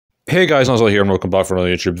Hey guys, Nozzle here and welcome back for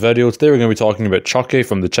another YouTube video. Today we're going to be talking about Chucky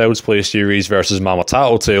from the Child's Play series versus Mama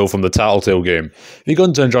Tattletail from the Tattletail game. If you're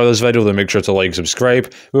going to enjoy this video, then make sure to like and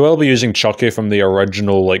subscribe. We will be using Chucky from the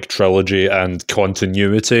original trilogy and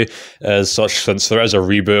continuity as such, since there is a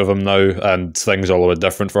reboot of him now and things are a little bit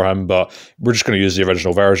different for him, but we're just going to use the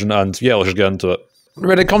original version and yeah, let's just get into it.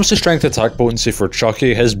 When it comes to strength attack potency for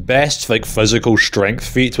Chucky, his best physical strength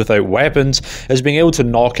feat without weapons is being able to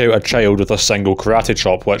knock out a child with a single karate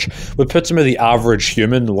chop, which would put him at the average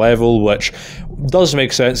human level, which does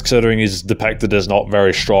make sense considering he's depicted as not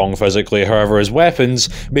very strong physically. However, his weapons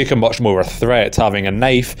make him much more a threat, having a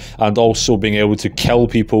knife and also being able to kill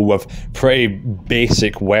people with pretty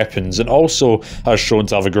basic weapons, and also has shown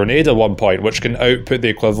to have a grenade at one point which can output the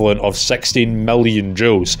equivalent of 16 million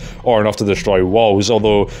joules, or enough to destroy walls,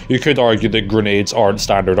 although you could argue that grenades aren't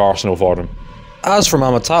standard arsenal for them. As for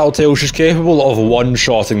Mama Tattletail, she's capable of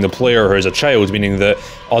one-shotting the player who is a child, meaning that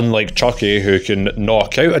unlike Chucky, who can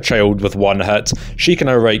knock out a child with one hit, she can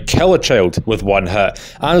outright kill a child with one hit,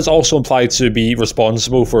 and is also implied to be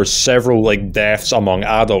responsible for several deaths among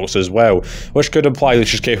adults as well, which could imply that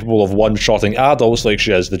she's capable of one-shotting adults like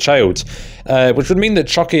she is the child, which would mean that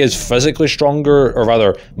Chucky is physically stronger, or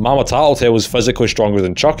rather, Mama Tattletail is physically stronger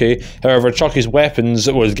than Chucky. However, Chucky's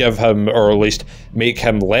weapons would give him, or at least make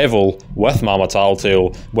him level with Mama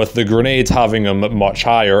Tattletail, with the grenade having him much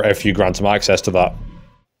higher if you grant him access to that.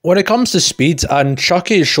 When it comes to speed, and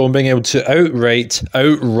Chucky is shown being able to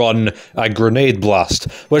outrun a grenade blast,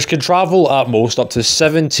 which can travel at most up to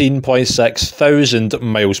 17.6 thousand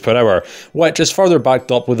miles per hour, which is further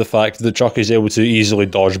backed up with the fact that Chucky is able to easily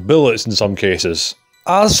dodge bullets in some cases.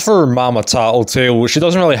 As for Mama Tattletail, she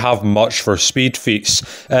doesn't really have much for speed feats,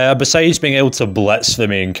 besides being able to blitz the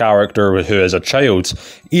main character who is a child.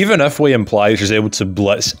 Even if we imply she's able to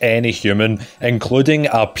blitz any human, including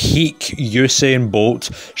a peak Usain Bolt,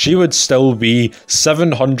 she would still be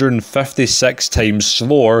 756 times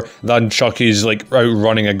slower than Chucky's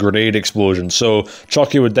outrunning a grenade explosion, so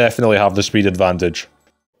Chucky would definitely have the speed advantage.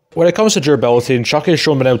 When it comes to durability, Chucky has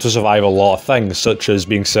shown being able to survive a lot of things, such as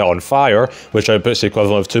being set on fire, which outputs the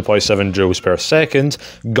equivalent of 2.7 joules per second,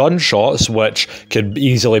 gunshots, which could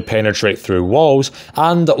easily penetrate through walls,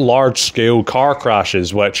 and large-scale car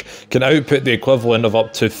crashes, which can output the equivalent of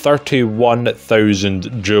up to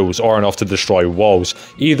 31,000 joules, or enough to destroy walls.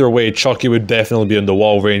 Either way, Chucky would definitely be in the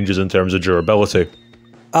wall ranges in terms of durability.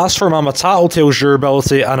 As for Mama Tattletail's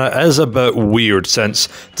durability, and it is a bit weird since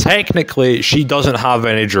technically she doesn't have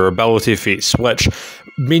any durability feats, which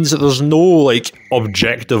means that there's no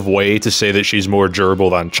objective way to say that she's more durable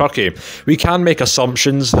than Chucky. We can make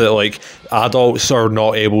assumptions that adults are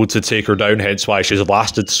not able to take her down, hence why she's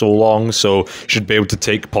lasted so long, so she'd be able to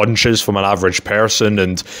take punches from an average person,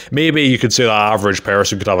 and maybe you could say that average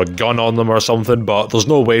person could have a gun on them or something, but there's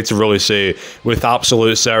no way to really say with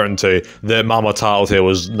absolute certainty that Mama Tattletail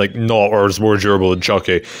is not, or is more durable than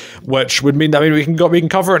Chucky, which would mean that we can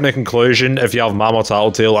cover it in a conclusion if you have Mama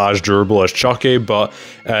Tattletail as durable as Chucky, but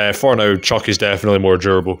for now, Chucky's definitely more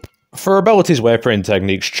durable. For abilities, weapon and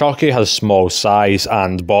techniques, Chucky has small size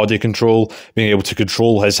and body control, being able to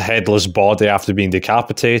control his headless body after being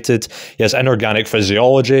decapitated. He has inorganic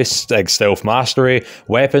physiology, stealth mastery,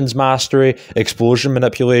 weapons mastery, explosion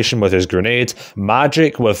manipulation with his grenade,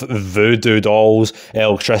 magic with voodoo dolls,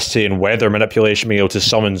 electricity and weather manipulation, being able to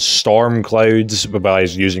summon storm clouds by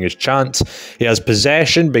using his chant. He has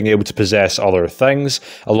possession, being able to possess other things,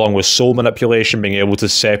 along with soul manipulation, being able to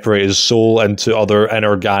separate his soul into other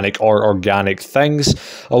inorganic or organic things,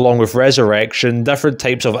 along with resurrection, different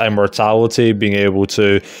types of immortality, being able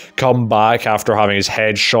to come back after having his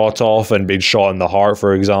head shot off and being shot in the heart,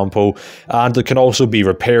 for example, and it can also be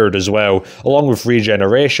repaired as well, along with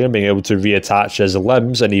regeneration, being able to reattach his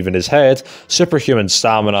limbs and even his head, superhuman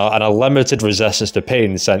stamina, and a limited resistance to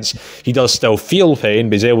pain, since he does still feel pain,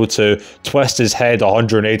 but he's able to twist his head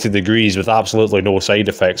 180 degrees with absolutely no side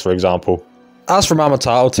effects, for example. As for Mama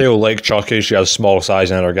Tattletail, like Chucky, she has small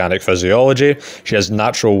size and inorganic physiology, she has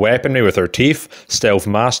natural weaponry with her teeth, stealth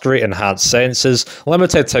mastery, enhanced senses,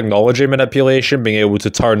 limited technology manipulation, being able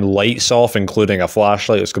to turn lights off, including a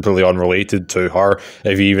flashlight that's completely unrelated to her,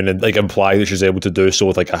 if you even imply that she's able to do so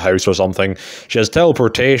with a house or something. She has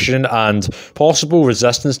teleportation and possible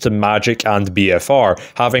resistance to magic and BFR,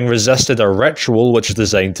 having resisted a ritual which is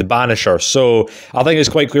designed to banish her. So I think it's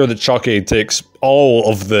quite clear that Chucky takes all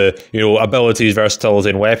of the, abilities, versatility,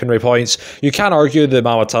 and weaponry points. You can argue that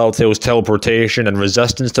Mama Tattletail's teleportation and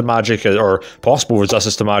resistance to magic, or possible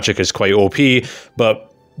resistance to magic, is quite OP,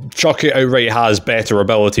 but Chucky outright has better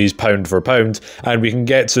abilities pound for pound, and we can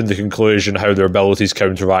get to the conclusion how their abilities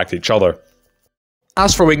counteract each other.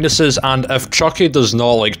 As for weaknesses, and if Chucky does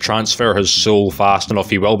not transfer his soul fast enough,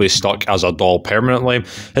 he will be stuck as a doll permanently.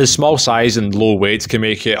 His small size and low weight can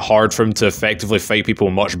make it hard for him to effectively fight people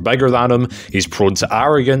much bigger than him. He's prone to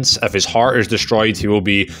arrogance. If his heart is destroyed, he will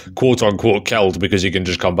be quote-unquote killed because he can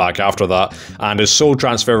just come back after that. And his soul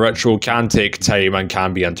transfer ritual can take time and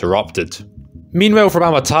can be interrupted. Meanwhile, for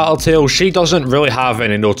Mama Tattletail, she doesn't really have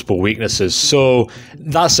any notable weaknesses, so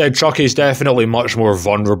that said, Chucky's definitely much more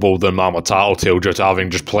vulnerable than Mama Tattletail due to having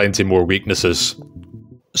just plenty more weaknesses.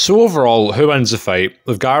 So overall, who wins the fight?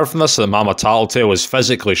 We've gathered from this that Mama Tattletail is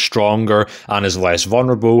physically stronger and is less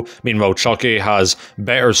vulnerable. Meanwhile, Chucky has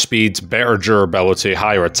better speed, better durability,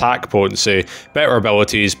 higher attack potency, better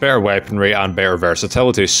abilities, better weaponry, and better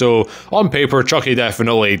versatility. So on paper, Chucky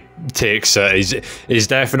definitely takes it. He's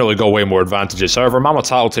definitely got way more advantages. However, Mama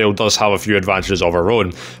Tattletail does have a few advantages of her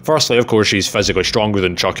own. Firstly, of course, she's physically stronger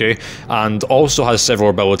than Chucky, and also has several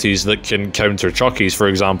abilities that can counter Chucky's. For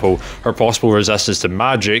example, her possible resistance to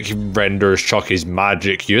magic renders Chucky's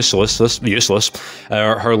magic useless.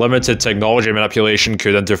 Her limited technology manipulation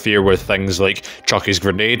could interfere with things like Chucky's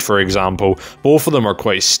grenade, for example. Both of them are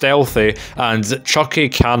quite stealthy, and Chucky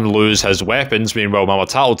can lose his weapons, meanwhile Mama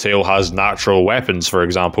Tattletail has natural weapons, for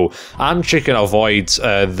example. And she can avoid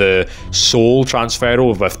the soul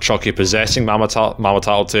transferal with Chucky possessing Mama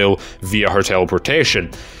Tattletail via her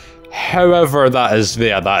teleportation. However, that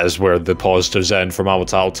is where the positives end for Mama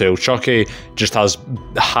Tattletail. Chucky just has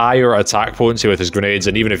higher attack potency with his grenades,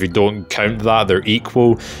 and even if you don't count that, they're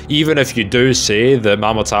equal. Even if you do say that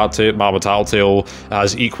Mama Tattletail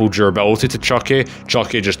has equal durability to Chucky,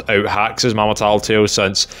 Chucky just out-hacks his Mama Tattletail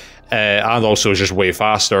since and also is just way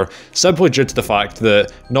faster, simply due to the fact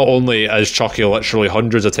that not only is Chucky literally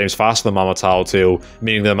hundreds of times faster than Mama Tattletail,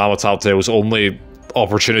 meaning that Mama Tattletail's only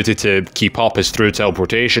opportunity to keep up is through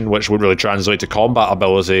teleportation, which would really translate to combat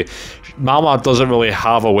ability. Mama doesn't really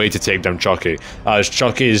have a way to take down Chucky, as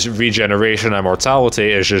Chucky's regeneration and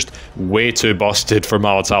mortality is just way too busted for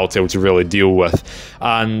Mama Tattletail to really deal with.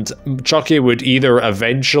 And Chucky would either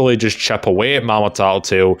eventually just chip away at Mama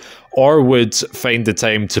Tattletail, or would find the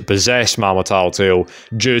time to possess Mama Tattletail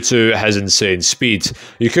due to his insane speed.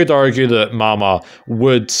 You could argue that Mama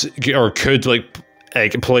would, or could,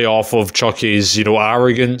 play off of Chucky's,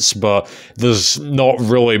 arrogance, but there's not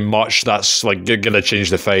really much that's gonna change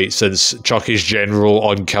the fight, since Chucky's general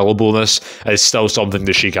unkillableness is still something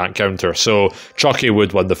that she can't counter. So Chucky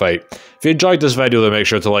would win the fight. If you enjoyed this video, then make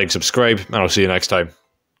sure to like, subscribe, and I'll see you next time.